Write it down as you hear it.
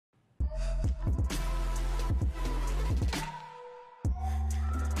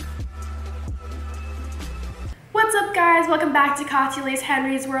up, guys? Welcome back to Katya Elise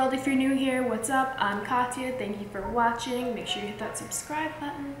Henry's World. If you're new here, what's up? I'm Katya. Thank you for watching. Make sure you hit that subscribe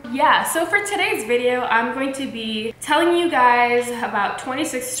button. Yeah, so for today's video, I'm going to be telling you guys about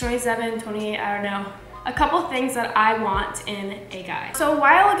 26, 27, 28, I don't know, a couple things that I want in a guy. So a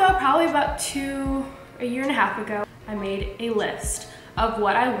while ago, probably about a year and a half ago, I made a list of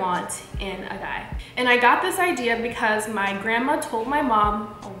what I want in a guy. And I got this idea because my grandma told my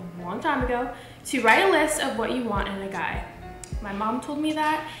mom a long time ago to write a list of what you want in a guy. My mom told me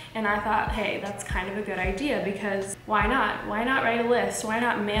that, and I thought, hey, that's kind of a good idea, because why not? Why not write a list? Why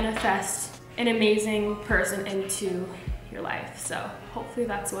not manifest an amazing person into your life? So hopefully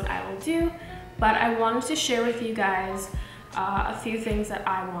that's what I will do. But I wanted to share with you guys a few things that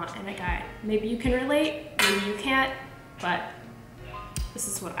I want in a guy. Maybe you can relate, maybe you can't, but this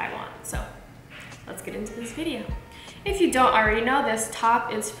is what I want. So let's get into this video. If you don't already know, this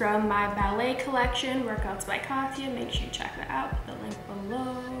top is from my ballet collection, Workouts by Katya. Make sure you check that out, the link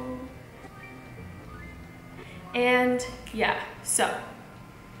below. And yeah, so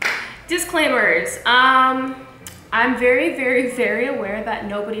disclaimers. I'm very, very, very aware that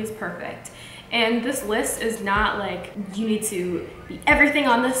nobody's perfect. And this list is not like you need to be everything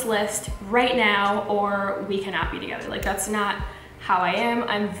on this list right now or we cannot be together. Like, that's not how I am.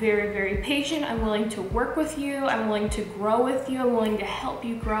 I'm very, very patient. I'm willing to work with you. I'm willing to grow with you. I'm willing to help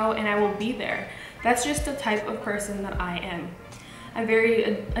you grow, and I will be there. That's just the type of person that I am. I'm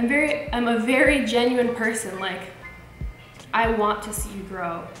a very genuine person. Like, I want to see you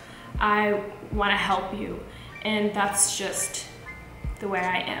grow. I want to help you, and that's just the way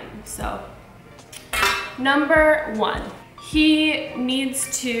I am. So, number one, he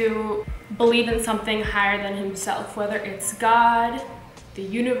needs to believe in something higher than himself, whether it's God, the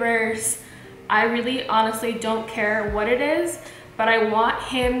universe. I really honestly don't care what it is, but I want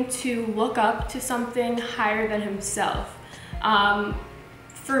him to look up to something higher than himself.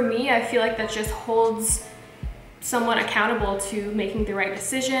 For me, I feel like that just holds someone accountable to making the right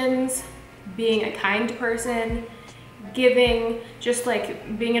decisions, being a kind person, giving, just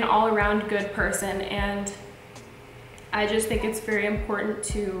like being an all-around good person. And I just think it's very important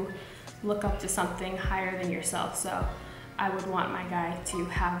to look up to something higher than yourself. So I would want my guy to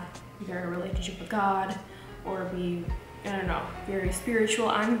have either a relationship with God or be, I don't know, very spiritual.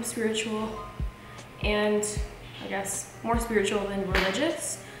 I'm spiritual, and I guess more spiritual than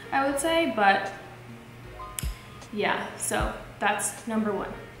religious, I would say. But yeah, so that's number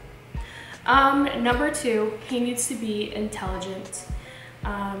one. Number two, he needs to be intelligent.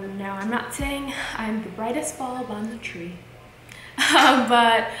 Now, I'm not saying I'm the brightest bulb on the tree,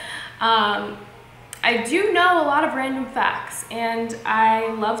 but I do know a lot of random facts, and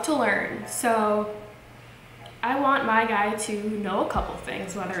I love to learn. So I want my guy to know a couple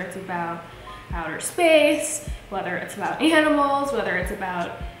things, whether it's about outer space, whether it's about animals, whether it's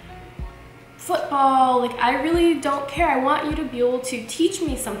about football. Like, I really don't care. I want you to be able to teach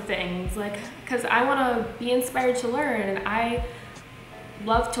me some things, like, because I want to be inspired to learn, and I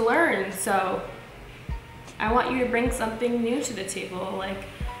love to learn. So I want you to bring something new to the table, like,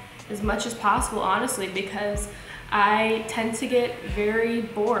 as much as possible, honestly, because I tend to get very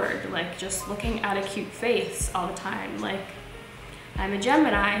bored, like, just looking at a cute face all the time. Like, I'm a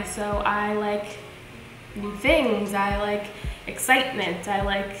Gemini, so I like new things, I like excitement, I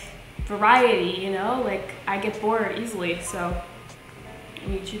like variety, you know? Like, I get bored easily, so I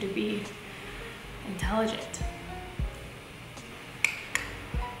need you to be intelligent.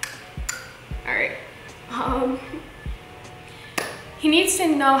 All right. He needs to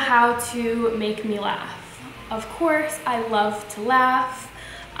know how to make me laugh. Of course, I love to laugh.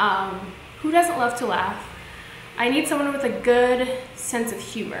 Who doesn't love to laugh? I need someone with a good sense of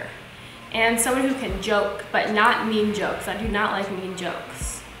humor and someone who can joke, but not mean jokes. I do not like mean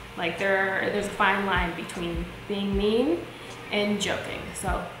jokes. Like, there's a fine line between being mean and joking.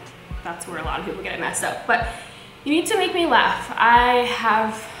 So that's where a lot of people get it messed up. But you need to make me laugh.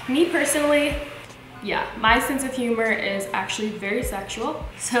 Me personally, yeah, my sense of humor is actually very sexual.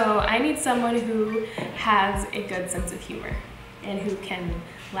 So I need someone who has a good sense of humor and who can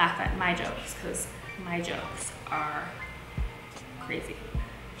laugh at my jokes, because my jokes are crazy.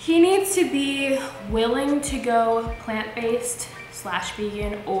 He needs to be willing to go plant-based /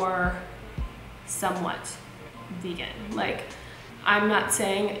 vegan or somewhat vegan. Like, I'm not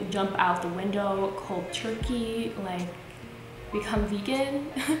saying jump out the window cold turkey, like become vegan,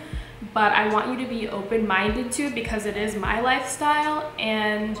 but I want you to be open-minded to it, because it is my lifestyle,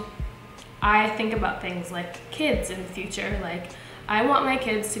 and I think about things like kids in the future. Like, I want my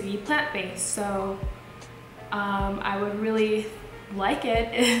kids to be plant-based, so I would really like it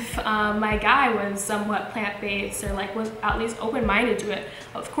if my guy was somewhat plant-based or like was at least open-minded to it.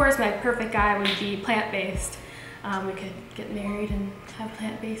 Of course, my perfect guy would be plant-based. We could get married and have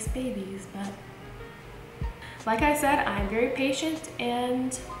plant-based babies, but like I said, I'm very patient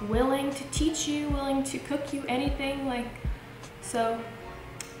and willing to teach you, willing to cook you anything, like, so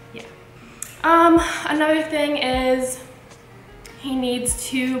yeah. Another thing is he needs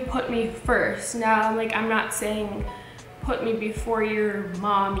to put me first. Now, like, I'm not saying put me before your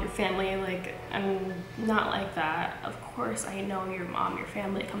mom, your family, like, I'm not like that. Of course, I know your mom, your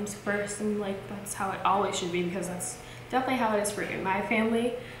family comes first, and like, that's how it always should be, because that's definitely how it is for you. My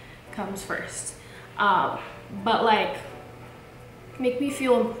family comes first. But like, make me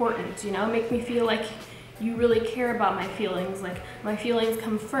feel important, you know? Make me feel like you really care about my feelings, like my feelings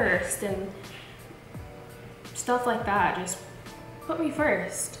come first and stuff like that. Just put me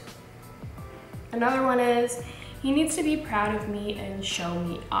first. Another one is he needs to be proud of me and show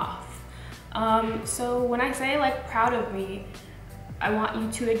me off. So when I say like proud of me, I want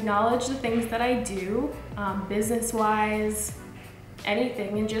you to acknowledge the things that I do, business-wise,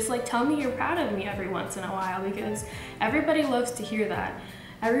 anything, and just like tell me you're proud of me every once in a while, because everybody loves to hear that.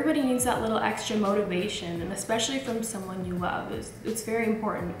 Everybody needs that little extra motivation, and especially from someone you love. It's very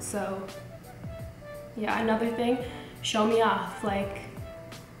important. So yeah, another thing, show me off. Like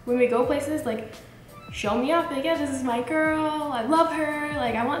when we go places, like show me off. Like, yeah, this is my girl, I love her.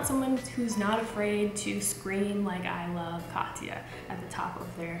 Like, I want someone who's not afraid to scream like I love Katya at the top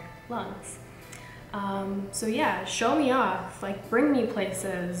of their lungs. So yeah, show me off, like bring me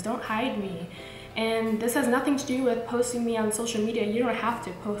places, don't hide me. And this has nothing to do with posting me on social media. You don't have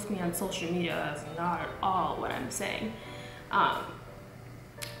to post me on social media, that's not at all what I'm saying.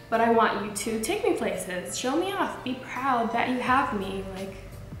 But I want you to take me places, show me off, be proud that you have me, like,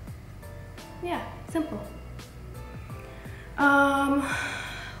 yeah, simple.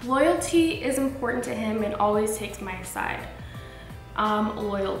 Loyalty is important to him and always takes my side.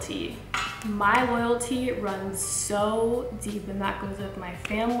 Loyalty. My loyalty runs so deep, and that goes with my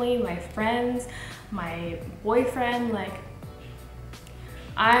family, my friends, my boyfriend. Like,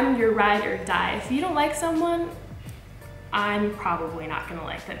 I'm your ride or die. If you don't like someone, I'm probably not gonna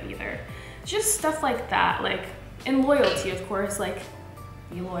like them either. Just stuff like that. Like, and loyalty, of course, like,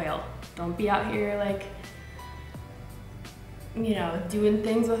 be loyal. Don't be out here like, you know, doing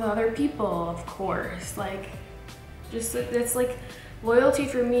things with other people, of course. Like, just, it's like, loyalty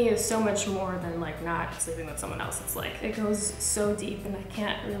for me is so much more than like not sleeping with someone else. It's like, it goes so deep, and I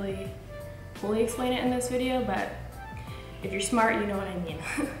can't really fully explain it in this video, but if you're smart, you know what I mean.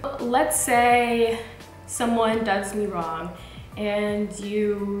 Let's say someone does me wrong and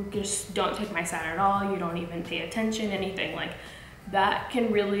you just don't take my side at all, you don't even pay attention, anything like that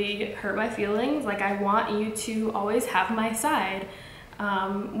can really hurt my feelings. Like, I want you to always have my side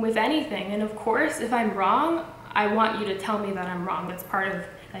with anything. And of course, if I'm wrong, I want you to tell me that I'm wrong. That's part of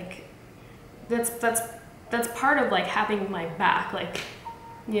like, that's part of like having my back, like,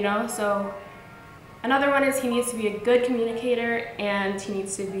 you know? So another one is he needs to be a good communicator, and he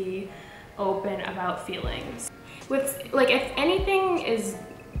needs to be open about feelings. With like, if anything is,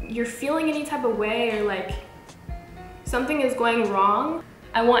 you're feeling any type of way, or like something is going wrong,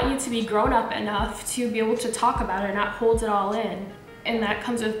 I want you to be grown up enough to be able to talk about it, not hold it all in. And that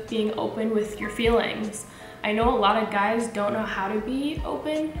comes with being open with your feelings. I know a lot of guys don't know how to be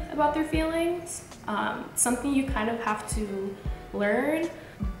open about their feelings. Something you kind of have to learn,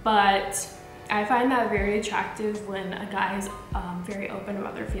 but I find that very attractive when a guy is very open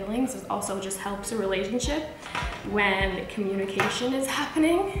about their feelings. It also just helps a relationship when communication is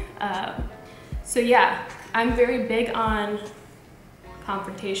happening. So yeah, I'm very big on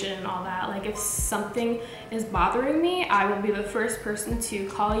confrontation and all that. Like, if something is bothering me, I will be the first person to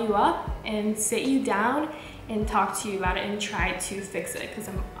call you up and sit you down and talk to you about it and try to fix it, because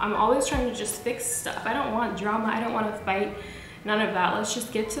I'm always trying to just fix stuff. I don't want drama, I don't want to fight, none of that. Let's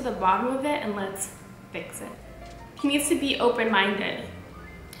just get to the bottom of it and let's fix it. He needs to be open-minded.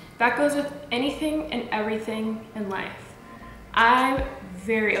 That goes with anything and everything in life. I'm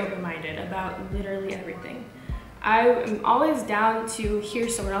very open-minded about literally everything. I'm always down to hear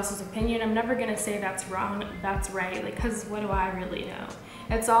someone else's opinion. I'm never gonna say that's wrong, that's right, like, cause what do I really know?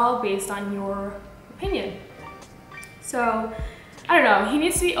 It's all based on your opinion. So, I don't know, he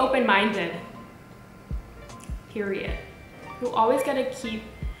needs to be open-minded, period. You always gotta keep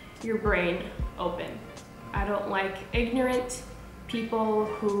your brain open. I don't like ignorant people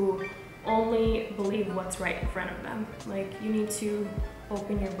who only believe what's right in front of them. Like, you need to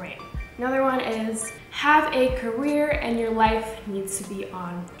open your brain. Another one is have a career and your life needs to be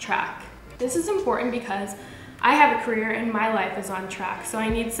on track. This is important because I have a career and my life is on track, so I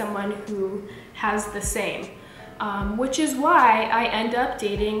need someone who has the same, which is why I end up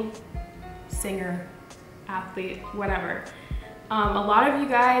dating singer, athlete, whatever. A lot of you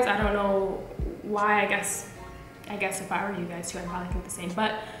guys, I don't know why, I guess if I were you guys too, I'd probably think the same,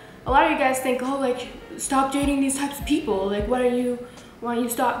 but a lot of you guys think, oh, like, stop dating these types of people, like, why don't you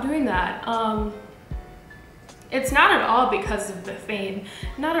stop doing that? It's not at all because of the fame,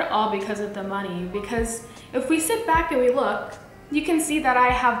 not at all because of the money, because if we sit back and we look, you can see that I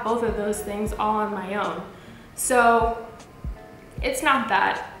have both of those things all on my own. So it's not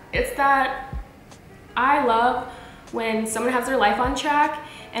that, it's that I love when someone has their life on track,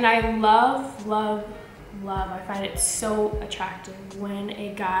 and I love, I find it so attractive when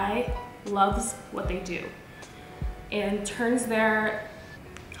a guy loves what they do and turns their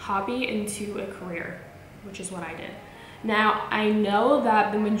hobby into a career, which is what I did. Now, I know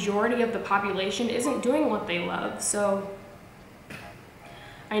that the majority of the population isn't doing what they love, so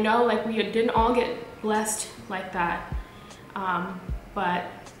I know, like, we didn't all get blessed like that, but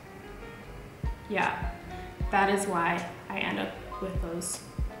yeah, that is why I end up with those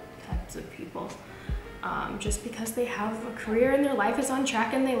types of people, just because they have a career and their life is on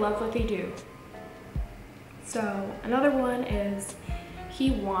track and they love what they do. So another one is he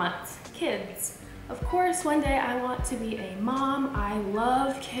wants kids. Of course, one day I want to be a mom. I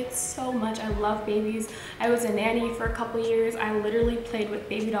love kids so much. I love babies. I was a nanny for a couple years. I literally played with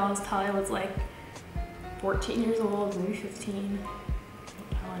baby dolls till I was like 14 years old, maybe 15.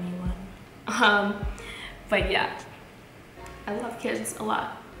 Don't tell anyone. But yeah, I love kids a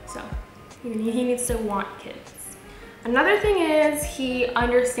lot. So he needs to want kids. Another thing is he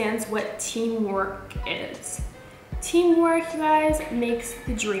understands what teamwork is. Teamwork, you guys, makes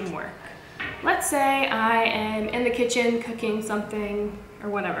the dream work. Let's say I am in the kitchen cooking something or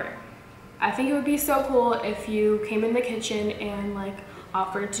whatever. I think it would be so cool if you came in the kitchen and like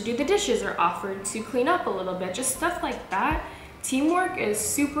offered to do the dishes or offered to clean up a little bit, just stuff like that. Teamwork is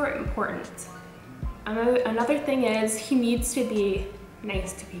super important. Another thing is he needs to be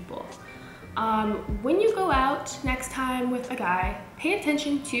nice to people. When you go out next time with a guy, pay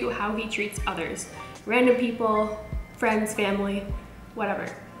attention to how he treats others. Random people, friends, family, whatever.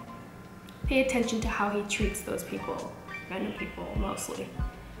 Pay attention to how he treats those people, random people mostly.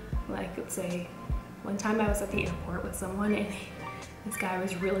 Like, let's say, one time I was at the airport with someone and this guy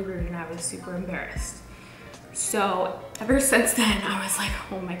was really rude and I was super embarrassed. So ever since then, I was like,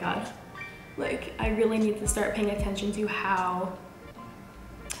 oh my God. Like, I really need to start paying attention to how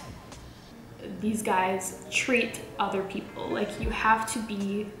these guys treat other people. Like, you have to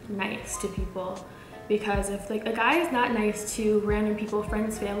be nice to people, because if like a guy is not nice to random people,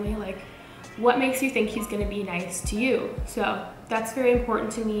 friends, family, like, what makes you think he's gonna be nice to you? So that's very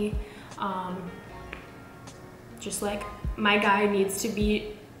important to me. Just like my guy needs to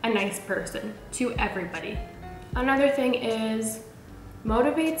be a nice person to everybody. Another thing is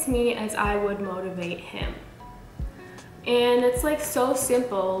motivates me as I would motivate him. And it's like so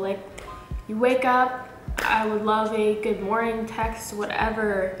simple. Like, you wake up, I would love a good morning text,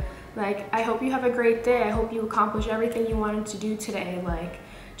 whatever. Like, I hope you have a great day. I hope you accomplish everything you wanted to do today. Like,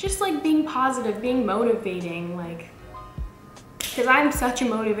 just like being positive, being motivating, like, because I'm such a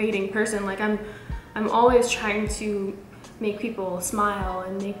motivating person. Like, I'm always trying to make people smile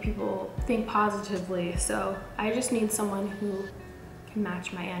and make people think positively. So I just need someone who can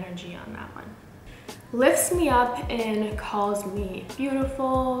match my energy on that one. Lifts me up and calls me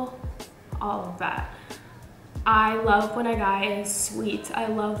beautiful, all of that. I love when a guy is sweet. I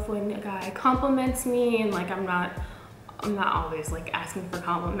love when a guy compliments me, and like I'm not always like asking for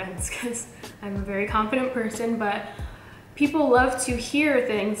compliments because I'm a very confident person, but people love to hear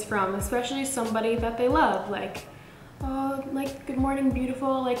things from, especially somebody that they love, like, oh, like, good morning,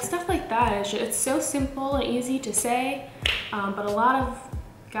 beautiful, like stuff like that. It's so simple and easy to say, but a lot of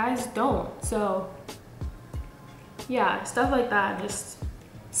guys don't. So yeah, stuff like that. Just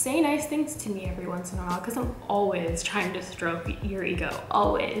say nice things to me every once in a while, because I'm always trying to stroke your ego,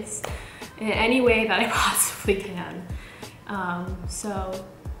 always, in any way that I possibly can. So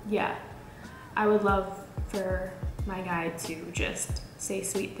yeah, I would love for my guy to just say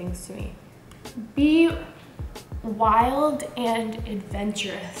sweet things to me. Be wild and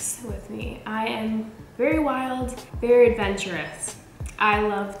adventurous with me. I am very wild, very adventurous. I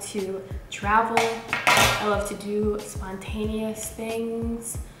love to travel. I love to do spontaneous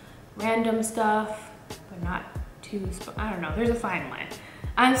things, random stuff, but not too, I don't know, there's a fine line.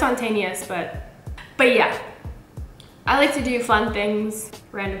 I'm spontaneous, but yeah. I like to do fun things,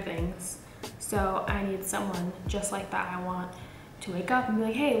 random things. So I need someone just like that. I want to wake up and be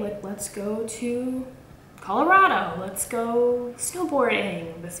like, hey, let's go to Colorado, let's go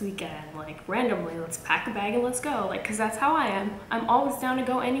snowboarding this weekend, like randomly, let's pack a bag and let's go, like, because that's how I am. I'm always down to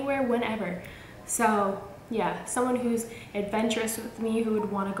go anywhere, whenever. So yeah, someone who's adventurous with me, who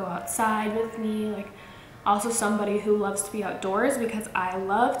would want to go outside with me, like also somebody who loves to be outdoors, because I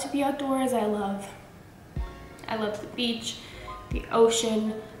love to be outdoors. I love the beach, the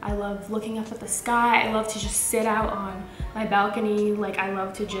ocean. I love looking up at the sky. I love to just sit out on my balcony. Like, I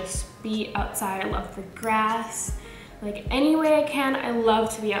love to just be outside. I love the grass. Like, any way I can, I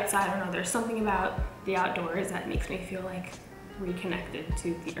love to be outside. I don't know, there's something about the outdoors that makes me feel like reconnected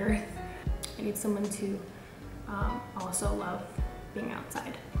to the earth. I need someone to also love being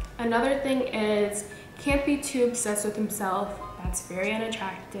outside. Another thing is, can't be too obsessed with himself. That's very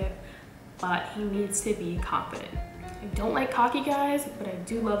unattractive, but he needs to be confident. I don't like cocky guys, but I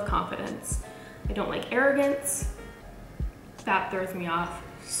do love confidence. I don't like arrogance. That throws me off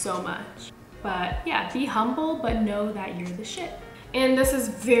so much. But yeah, be humble, but know that you're the shit. And this is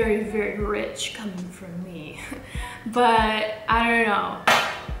very, very rich coming from me. But I don't know,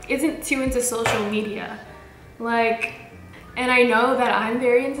 isn't too into social media. Like, and I know that I'm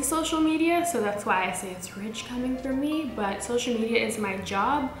very into social media, so that's why I say it's rich coming from me, but social media is my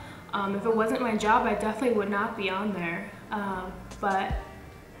job. If it wasn't my job, I definitely would not be on there. But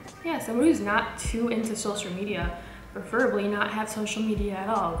yeah, someone who's not too into social media, preferably not have social media at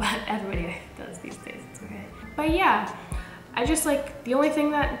all, but everybody does these days, it's okay. But yeah, I just like, the only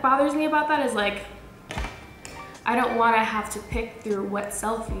thing that bothers me about that is like, I don't want to have to pick through what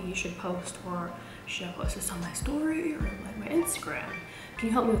selfie you should post, or should I post this on my story or like my Instagram? Can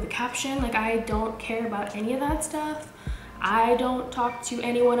you help me with the caption? Like, I don't care about any of that stuff. I don't talk to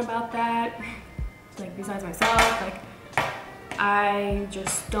anyone about that, like besides myself. Like, I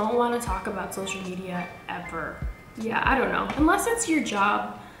just don't want to talk about social media ever. Yeah, I don't know. Unless it's your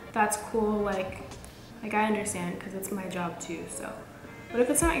job, that's cool. Like I understand, because it's my job too. So, but if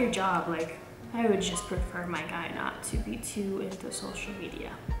it's not your job, like, I would just prefer my guy not to be too into social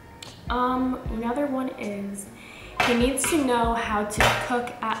media. Another one is, he needs to know how to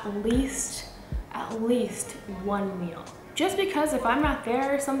cook at least one meal. Just because if I'm not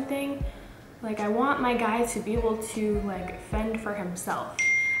there or something, like, I want my guy to be able to like fend for himself.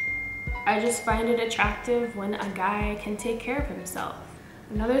 I just find it attractive when a guy can take care of himself.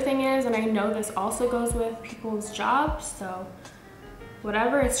 Another thing is, and I know this also goes with people's jobs, so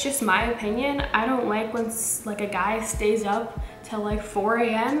whatever, it's just my opinion. I don't like when like a guy stays up till like 4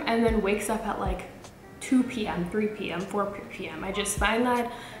 a.m. and then wakes up at like 2 p.m., 3 p.m., 4 p.m. I just find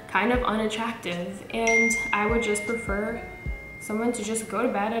that kind of unattractive, and I would just prefer someone to just go to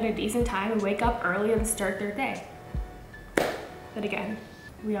bed at a decent time and wake up early and start their day. But again,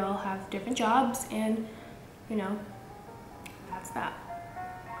 we all have different jobs, and you know, that's that.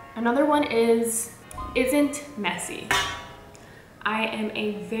 Another one is, isn't messy. I am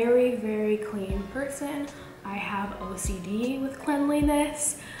a very, very clean person. I have OCD with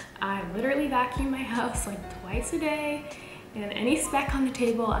cleanliness. I literally vacuum my house like twice a day, and any speck on the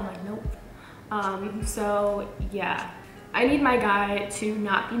table, I'm like, nope. So yeah, I need my guy to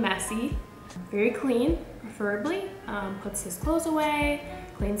not be messy, very clean, preferably, puts his clothes away,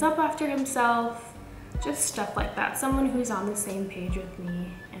 cleans up after himself, just stuff like that. Someone who's on the same page with me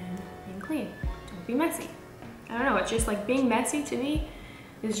and being clean. Don't be messy. I don't know, it's just like, being messy to me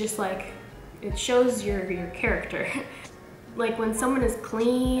is just like, it shows your character. Like, when someone is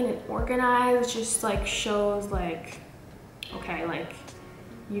clean and organized, just like shows like, okay, like,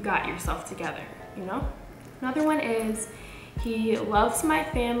 you got yourself together, you know? Another one is, he loves my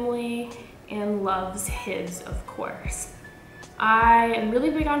family and loves his, of course. I am really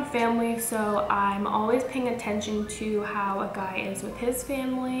big on family, so I'm always paying attention to how a guy is with his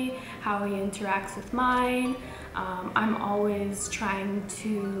family, how he interacts with mine. I'm always trying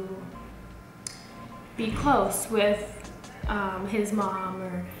to be close with his mom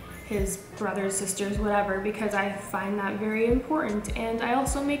or his brothers, sisters, whatever, because I find that very important, and I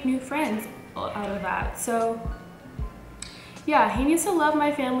also make new friends out of that. So yeah, he needs to love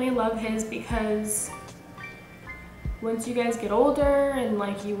my family, love his, because once you guys get older and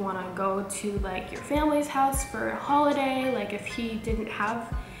like you want to go to like your family's house for a holiday, like if he didn't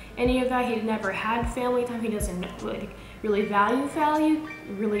have any of that, he never had family time, he doesn't really value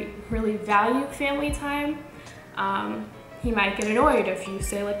family time, he might get annoyed if you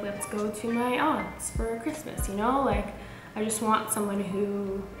say like, let's go to my aunt's for Christmas, you know? Like, I just want someone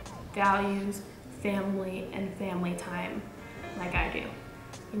who values family and family time like I do.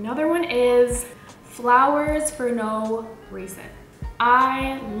 Another one is flowers for no reason.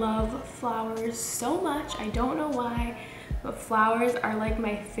 I love flowers so much. I don't know why, but flowers are like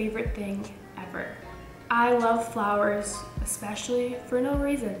my favorite thing ever. I love flowers, especially for no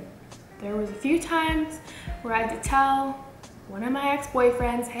reason. There was a few times where I had to tell one of my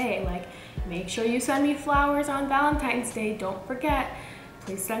ex-boyfriends, hey, like, make sure you send me flowers on Valentine's Day. Don't forget,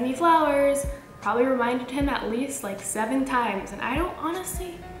 please send me flowers. Probably reminded him at least like 7 times. And I don't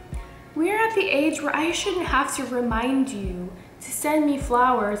honestly, we're at the age where I shouldn't have to remind you to send me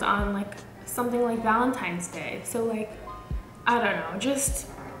flowers on like something like Valentine's Day. So like, I don't know, just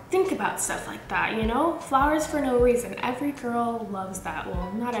think about stuff like that, you know? Flowers for no reason. Every girl loves that.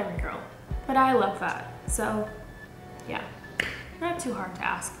 Well, not every girl, but I love that. So yeah, not too hard to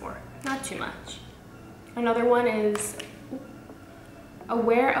ask for, not too much. Another one is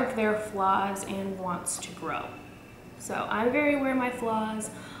aware of their flaws and wants to grow. So I'm very aware of my flaws.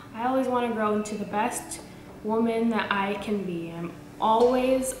 I always want to grow into the best woman that I can be. I'm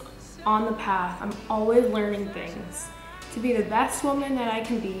always on the path. I'm always learning things to be the best woman that I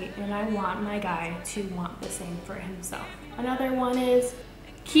can be, and I want my guy to want the same for himself. Another one is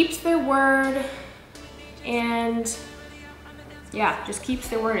keeps their word, and yeah, just keeps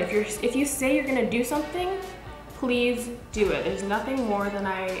their word. If you say you're gonna do something, please do it. There's nothing more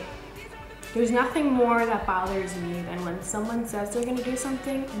that bothers me than when someone says they're gonna do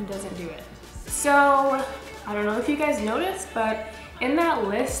something and doesn't do it. So I don't know if you guys noticed, but in that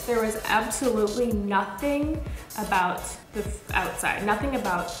list, there was absolutely nothing about the outside, nothing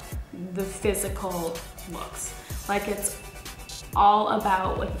about the physical looks. Like, it's all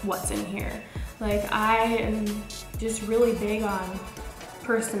about like what's in here. Like, I am just really big on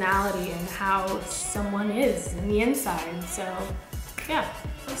personality and how someone is in the inside. So yeah.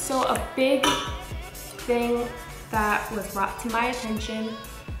 So a big thing that was brought to my attention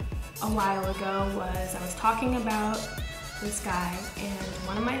a while ago was I was talking about this guy, and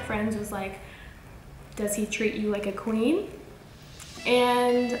one of my friends was like, does he treat you like a queen?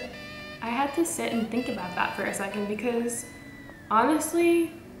 And I had to sit and think about that for a second, because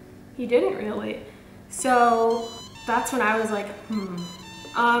honestly, he didn't really. So that's when I was like,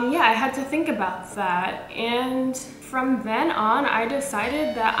 yeah, I had to think about that. And from then on, I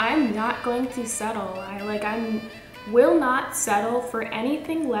decided that I'm not going to settle. I will not settle for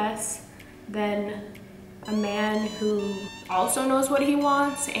anything less than a man who also knows what he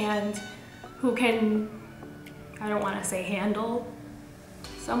wants and who can, I don't want to say handle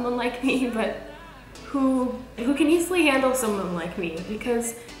someone like me, but who can easily handle someone like me.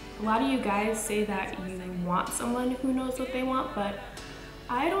 Because a lot of you guys say that you want someone who knows what they want, but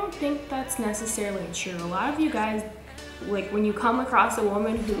I don't think that's necessarily true. A lot of you guys, like, when you come across a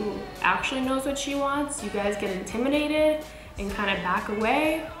woman who actually knows what she wants, you guys get intimidated and kind of back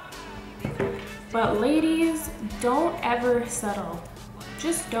away. But ladies, don't ever settle.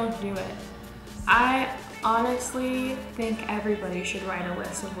 Just don't do it. I honestly think everybody should write a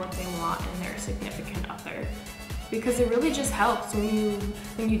list of what they want in their significant other, because it really just helps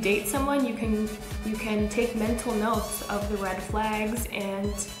when you date someone. You can take mental notes of the red flags,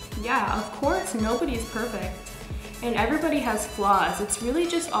 and yeah, of course, nobody's perfect and everybody has flaws. It's really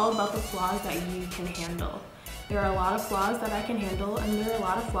just all about the flaws that you can handle. There are a lot of flaws that I can handle, and there are a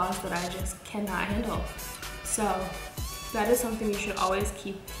lot of flaws that I just cannot handle. So that is something you should always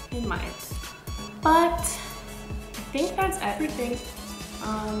keep in mind. But I think that's everything.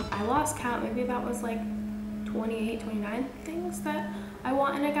 I lost count. Maybe that was like 28, 29 things that I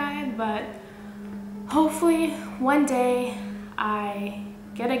want in a guy, but hopefully one day I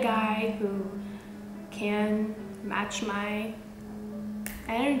get a guy who can match my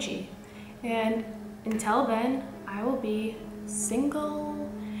energy. And until then, I will be single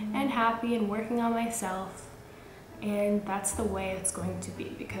and happy and working on myself. And that's the way it's going to be,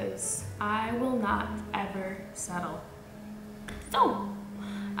 because I will not ever settle. So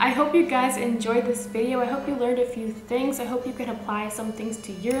I hope you guys enjoyed this video. I hope you learned a few things. I hope you can apply some things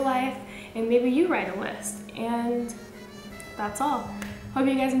to your life, and maybe you write a list. And that's all. Hope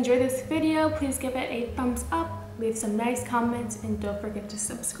you guys enjoyed this video. Please give it a thumbs up, leave some nice comments, and don't forget to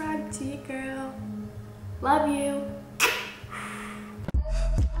subscribe to your girl. Love you.